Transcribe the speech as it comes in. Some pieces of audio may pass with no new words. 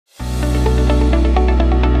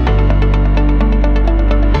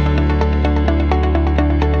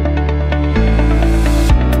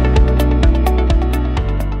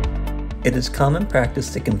is common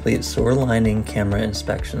practice to complete sewer lining camera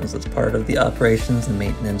inspections as part of the operations and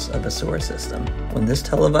maintenance of a sewer system. When this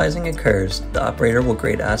televising occurs, the operator will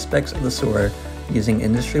grade aspects of the sewer using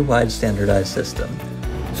industry-wide standardized system.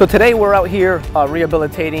 So today we're out here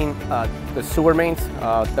rehabilitating the sewer mains.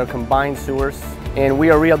 They're combined sewers, and we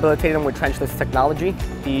are rehabilitating them with trenchless technology.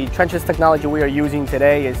 The trenchless technology we are using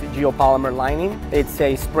today is geopolymer lining. It's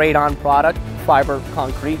a sprayed-on product, fiber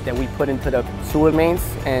concrete that we put into the sewer mains,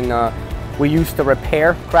 and we use to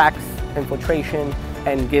repair cracks, infiltration,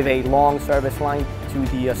 and give a long service line to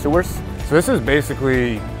the sewers. So this is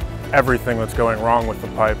basically everything that's going wrong with the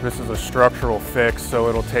pipe. This is a structural fix, so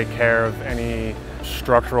it'll take care of any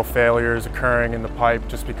structural failures occurring in the pipe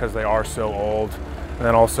just because they are so old. And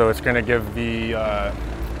then also it's going to give the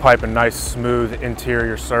pipe a nice smooth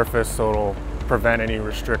interior surface, so it'll prevent any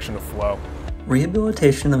restriction of flow.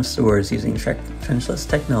 Rehabilitation of sewers using trenchless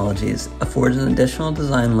technologies affords an additional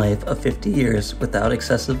design life of 50 years without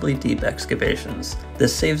excessively deep excavations.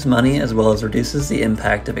 This saves money as well as reduces the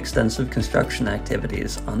impact of extensive construction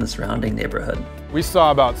activities on the surrounding neighborhood. We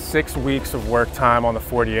saw about 6 weeks of work time on the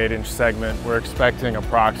 48-inch segment. We're expecting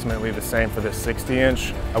approximately the same for this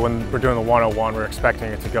 60-inch. When we're doing the 101, we're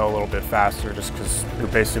expecting it to go a little bit faster just because you're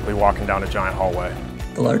basically walking down a giant hallway.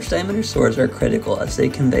 The large diameter sewers are critical as they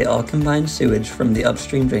convey all combined sewage from the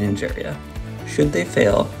upstream drainage area. Should they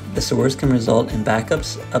fail, the sewers can result in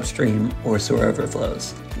backups upstream or sewer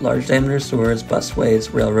overflows. Large diameter sewers,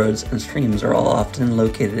 busways, railroads, and streams are all often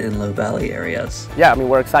located in low valley areas. Yeah, I mean,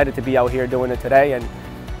 we're excited to be out here doing it today and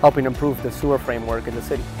helping improve the sewer framework in the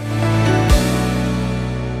city.